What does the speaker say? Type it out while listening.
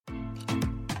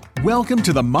Welcome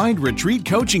to the Mind Retreat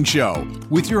Coaching Show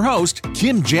with your host,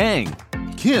 Kim Jang.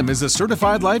 Kim is a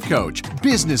certified life coach,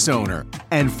 business owner,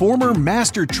 and former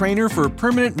master trainer for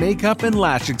permanent makeup and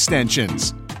lash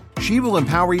extensions. She will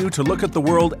empower you to look at the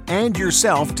world and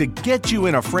yourself to get you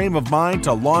in a frame of mind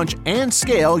to launch and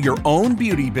scale your own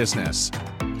beauty business.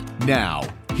 Now,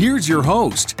 here's your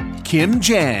host, Kim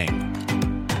Jang.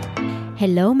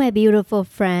 Hello, my beautiful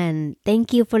friend.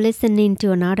 Thank you for listening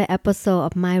to another episode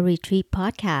of my retreat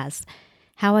podcast.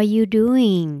 How are you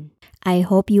doing? I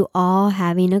hope you all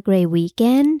having a great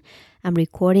weekend. I'm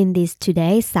recording this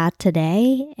today,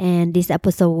 Saturday, and this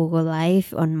episode will go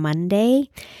live on Monday.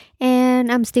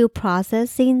 And I'm still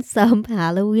processing some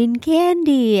Halloween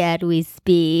candy as we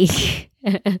speak.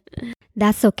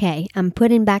 That's okay. I'm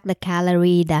putting back the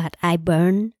calorie that I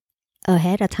burned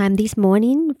ahead of time this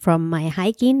morning from my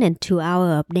hiking and 2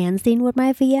 hours of dancing with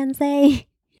my fiance.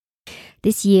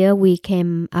 This year we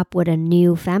came up with a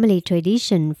new family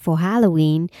tradition for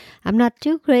Halloween. I'm not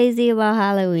too crazy about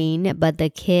Halloween, but the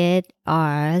kids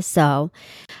are. So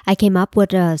I came up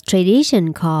with a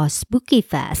tradition called Spooky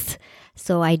Fest.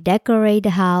 So I decorate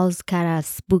the house kind of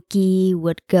spooky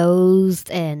with ghosts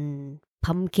and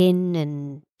pumpkin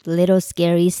and little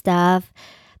scary stuff,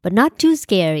 but not too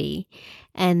scary.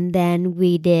 And then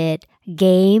we did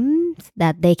games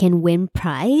that they can win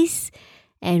prize.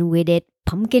 And we did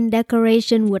pumpkin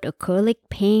decoration with acrylic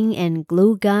paint and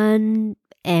glue gun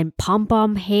and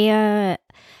pom-pom hair,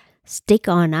 stick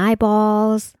on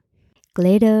eyeballs,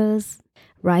 glitters,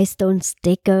 rhinestone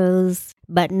stickers,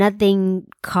 but nothing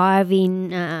carving.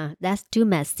 That's too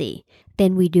messy.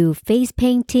 Then we do face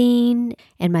painting,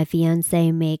 and my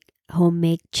fiance make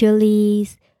homemade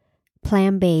chilies,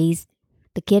 plant-based.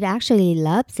 The kid actually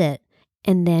loves it.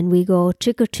 And then we go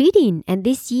trick-or-treating. And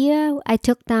this year, I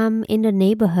took them in the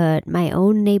neighborhood, my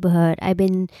own neighborhood. I've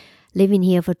been living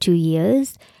here for 2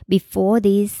 years. Before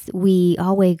this, we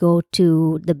always go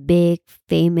to the big,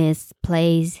 famous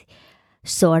place,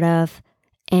 sort of.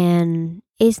 And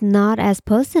it's not as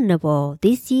personable.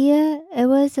 This year, it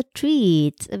was a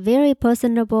treat. Very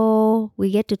personable.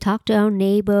 We get to talk to our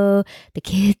neighbor. The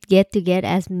kids get to get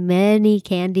as many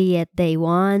candy as they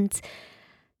want,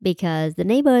 because the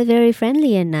neighbor is very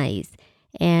friendly and nice.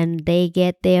 And they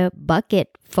get their bucket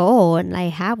full, and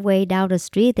like halfway down the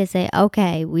street, they say,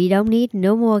 okay, we don't need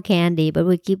no more candy, but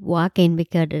we keep walking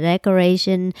because the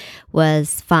decoration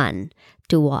was fun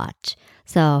to watch.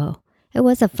 So it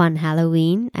was a fun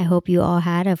Halloween. I hope you all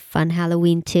had a fun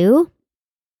Halloween too.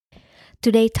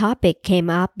 Today's topic came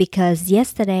up because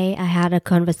yesterday I had a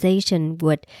conversation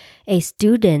with a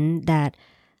student that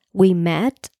we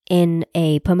met in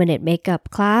a permanent makeup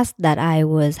class that I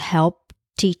was help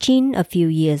teaching a few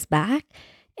years back.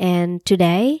 And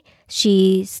today,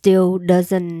 she still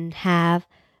doesn't have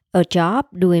a job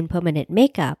doing permanent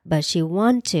makeup, but she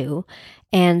wants to.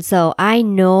 And so I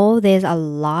know there's a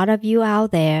lot of you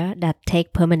out there that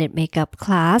take permanent makeup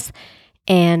class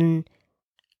and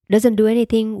doesn't do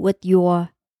anything with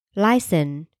your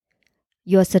license,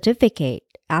 your certificate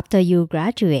after you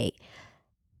graduate.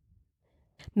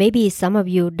 Maybe some of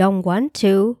you don't want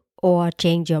to or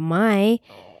change your mind.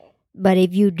 But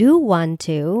if you do want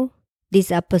to,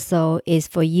 this episode is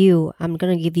for you. I'm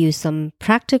going to give you some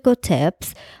practical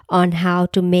tips on how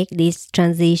to make this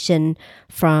transition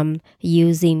from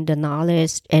using the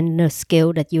knowledge and the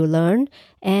skill that you learn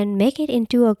and make it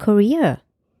into a career.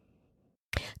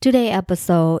 Today's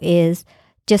episode is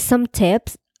just some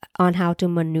tips on how to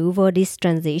maneuver this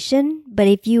transition. But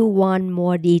if you want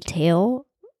more detail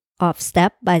of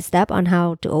step by step on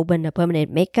how to open a permanent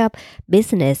makeup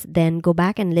business, then go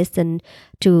back and listen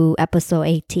to episode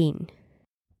 18.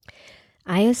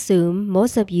 I assume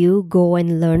most of you go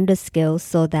and learn the skills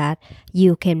so that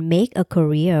you can make a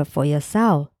career for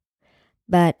yourself.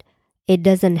 But it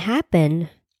doesn't happen.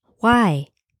 Why?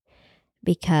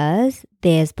 Because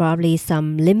there's probably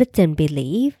some limiting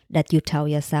belief that you tell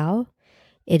yourself.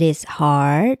 It is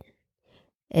hard.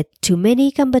 It's too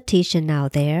many competition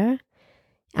out there.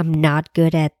 I'm not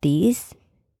good at this.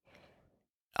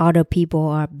 Other people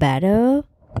are better.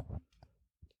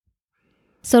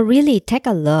 So really take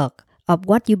a look of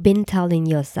what you've been telling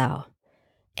yourself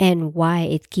and why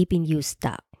it's keeping you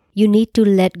stuck. You need to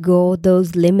let go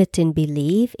those limiting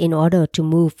beliefs in order to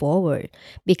move forward,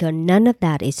 because none of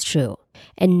that is true.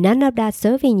 And none of that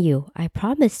serving you, I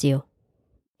promise you.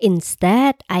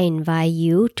 Instead, I invite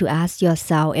you to ask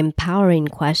yourself empowering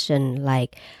questions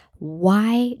like,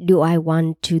 why do I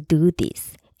want to do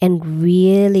this? And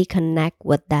really connect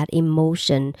with that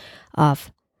emotion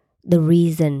of the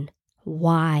reason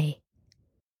why.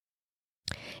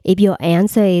 If your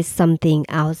answer is something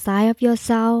outside of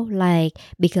yourself, like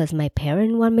because my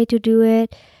parent want me to do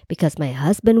it, because my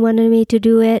husband wanted me to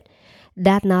do it,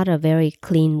 that's not a very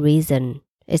clean reason.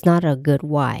 It's not a good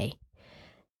why.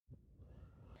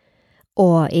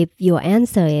 Or if your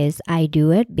answer is I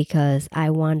do it because I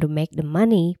want to make the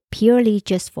money purely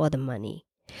just for the money.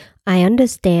 I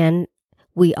understand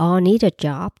we all need a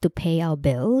job to pay our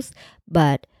bills,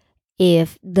 but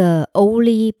if the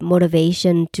only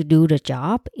motivation to do the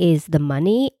job is the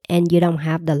money and you don't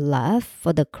have the love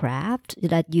for the craft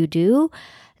that you do,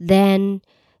 then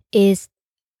it's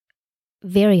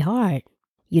very hard.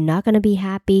 You're not going to be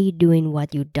happy doing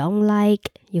what you don't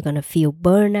like. You're going to feel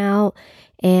burnout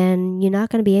and you're not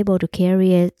going to be able to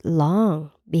carry it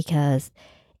long because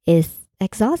it's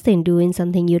exhausting doing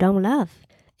something you don't love.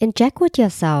 And check with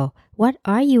yourself, what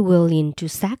are you willing to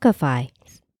sacrifice?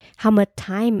 How much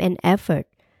time and effort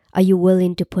are you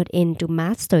willing to put in to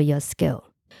master your skill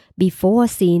before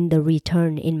seeing the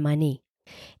return in money?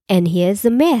 And here's the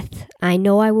myth. I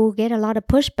know I will get a lot of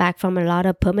pushback from a lot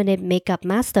of permanent makeup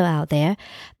master out there,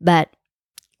 but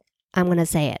I'm going to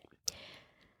say it.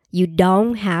 You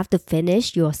don't have to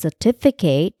finish your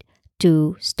certificate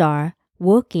to start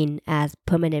working as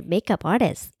permanent makeup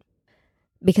artist.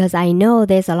 Because I know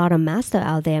there's a lot of master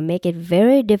out there make it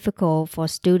very difficult for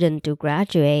students to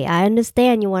graduate. I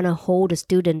understand you want to hold a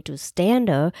student to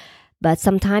standard, but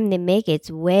sometimes they make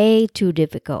it way too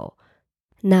difficult.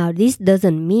 Now, this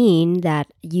doesn't mean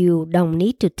that you don't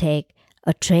need to take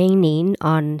a training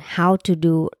on how to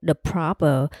do the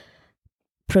proper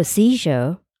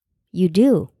procedure. You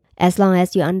do. As long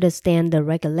as you understand the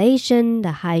regulation,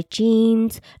 the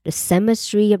hygiene, the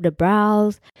symmetry of the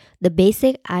brows, the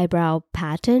basic eyebrow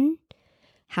pattern,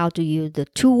 how to use the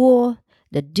tool,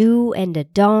 the do and the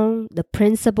don't, the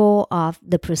principle of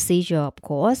the procedure, of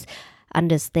course,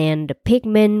 understand the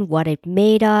pigment, what it's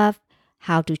made of,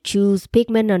 how to choose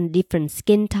pigment on different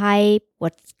skin type,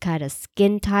 what kind of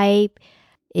skin type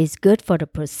is good for the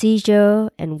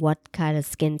procedure and what kind of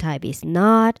skin type is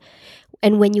not.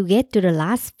 And when you get to the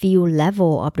last few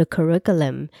level of the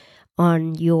curriculum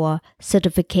on your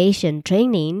certification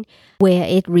training, where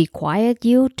it required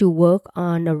you to work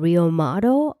on a real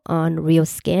model, on real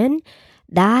skin,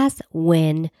 that's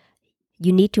when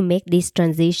you need to make this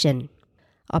transition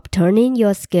of turning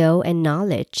your skill and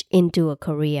knowledge into a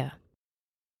career.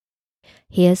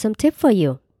 Here's some tips for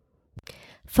you.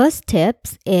 First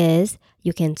tips is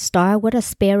you can start with a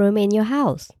spare room in your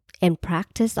house and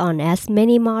practice on as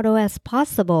many models as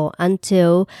possible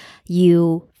until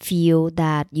you feel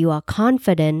that you are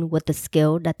confident with the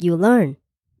skill that you learn.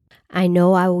 I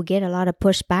know I will get a lot of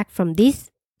pushback from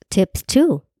these tips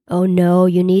too. Oh no,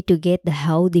 you need to get the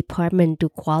health department to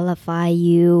qualify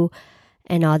you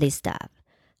and all this stuff.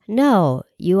 No,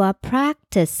 you are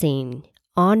practicing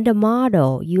on the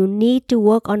model. You need to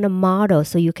work on the model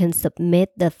so you can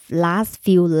submit the last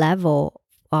few levels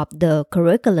of the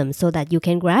curriculum so that you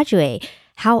can graduate.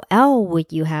 How else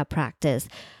would you have practice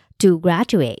to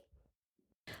graduate?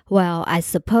 Well, I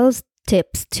suppose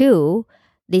tips 2,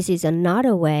 this is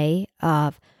another way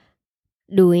of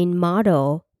doing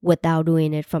model without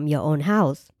doing it from your own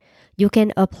house. You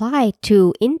can apply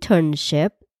to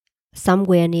internship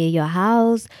somewhere near your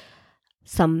house,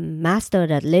 some master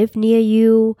that live near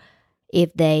you,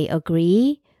 if they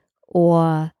agree,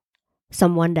 or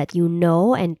someone that you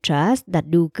know and trust that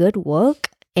do good work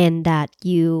and that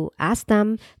you ask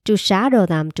them to shadow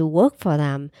them, to work for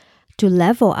them, to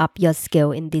level up your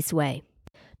skill in this way.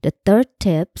 The third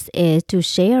tips is to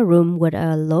share a room with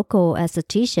a local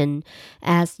esthetician.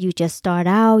 As you just start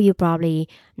out, you're probably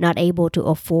not able to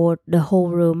afford the whole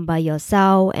room by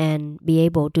yourself and be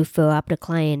able to fill up the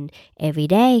client every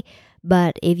day.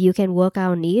 But if you can work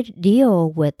out a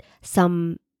deal with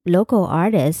some local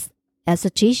artists,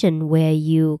 esthetician where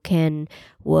you can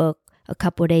work a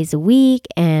couple days a week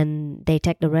and they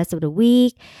take the rest of the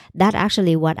week, that's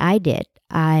actually what I did.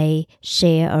 I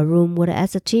share a room with an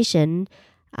esthetician.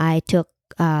 I took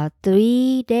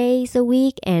 3 days a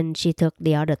week and she took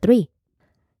the other 3.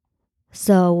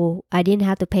 So I didn't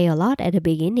have to pay a lot at the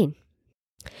beginning.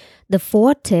 The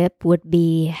fourth tip would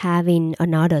be having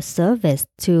another service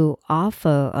to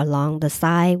offer along the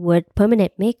side with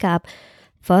permanent makeup.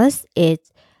 First, it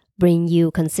bring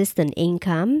you consistent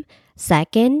income.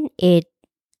 Second, it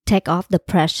take off the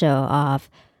pressure of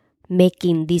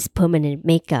making this permanent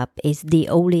makeup is the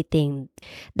only thing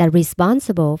that's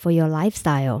responsible for your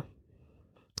lifestyle.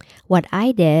 What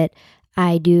I did,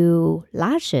 I do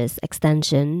lashes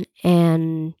extension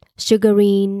and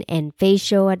sugaring and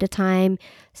facial at the time.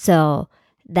 So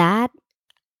that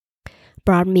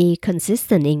brought me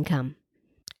consistent income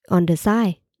on the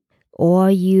side.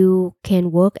 or you can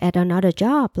work at another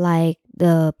job. Like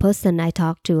the person I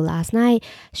talked to last night,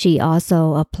 she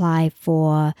also applied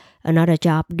for another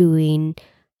job doing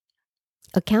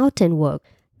accountant work.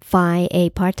 Find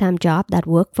a part-time job that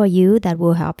works for you, that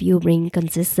will help you bring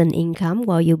consistent income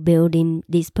while you're building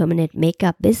this permanent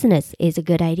makeup business is a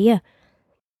good idea.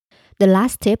 The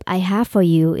last tip I have for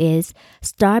you is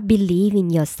start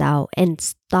believing yourself and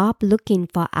stop looking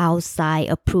for outside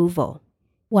approval.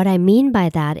 What I mean by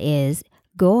that is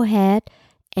go ahead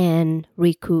and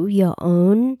recruit your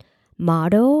own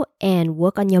model and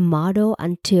work on your model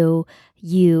until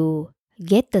you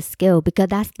get the skill, because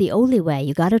that's the only way.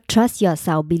 You got to trust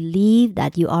yourself, believe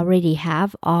that you already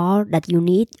have all that you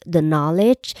need, the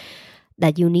knowledge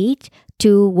that you need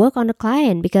to work on the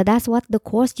client, because that's what the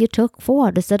course you took for,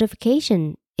 the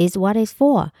certification is what it's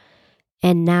for.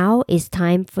 And now it's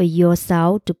time for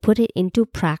yourself to put it into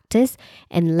practice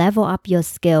and level up your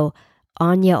skill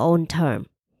on your own term.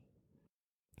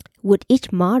 With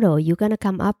each model, you're going to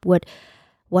come up with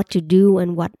what to do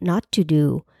and what not to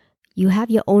do. You have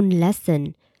your own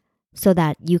lesson so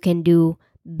that you can do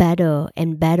better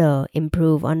and better,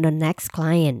 improve on the next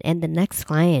client and the next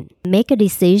client. Make a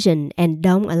decision and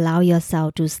don't allow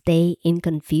yourself to stay in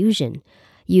confusion.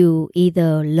 You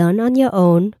either learn on your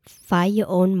own, find your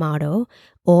own model,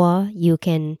 or you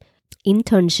can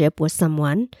internship with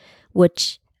someone,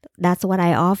 which that's what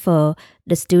I offer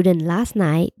the student last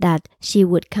night, that she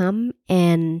would come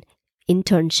and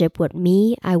internship with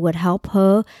me. I would help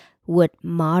her with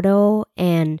model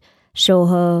and show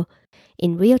her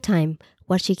in real time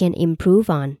what she can improve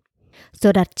on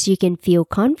so that she can feel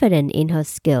confident in her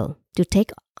skill to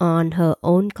take on her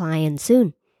own client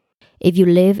soon. If you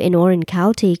live in Orange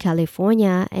County,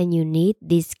 California, and you need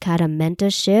this kind of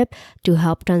mentorship to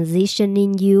help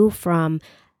transitioning you from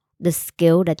the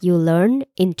skill that you learn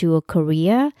into a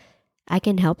career, I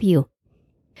can help you.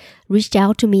 Reach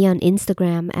out to me on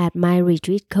Instagram at My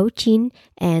Retreat Coaching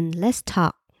and let's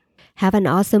talk. Have an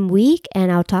awesome week,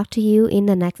 and I'll talk to you in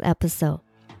the next episode.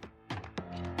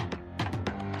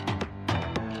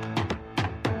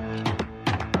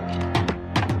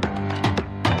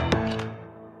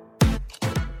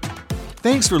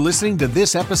 Thanks for listening to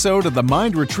this episode of the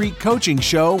Mind Retreat Coaching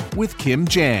Show with Kim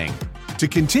Jang. To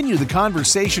continue the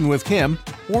conversation with Kim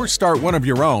or start one of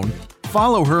your own,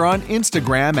 follow her on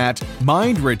Instagram at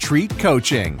Mind Retreat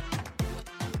Coaching.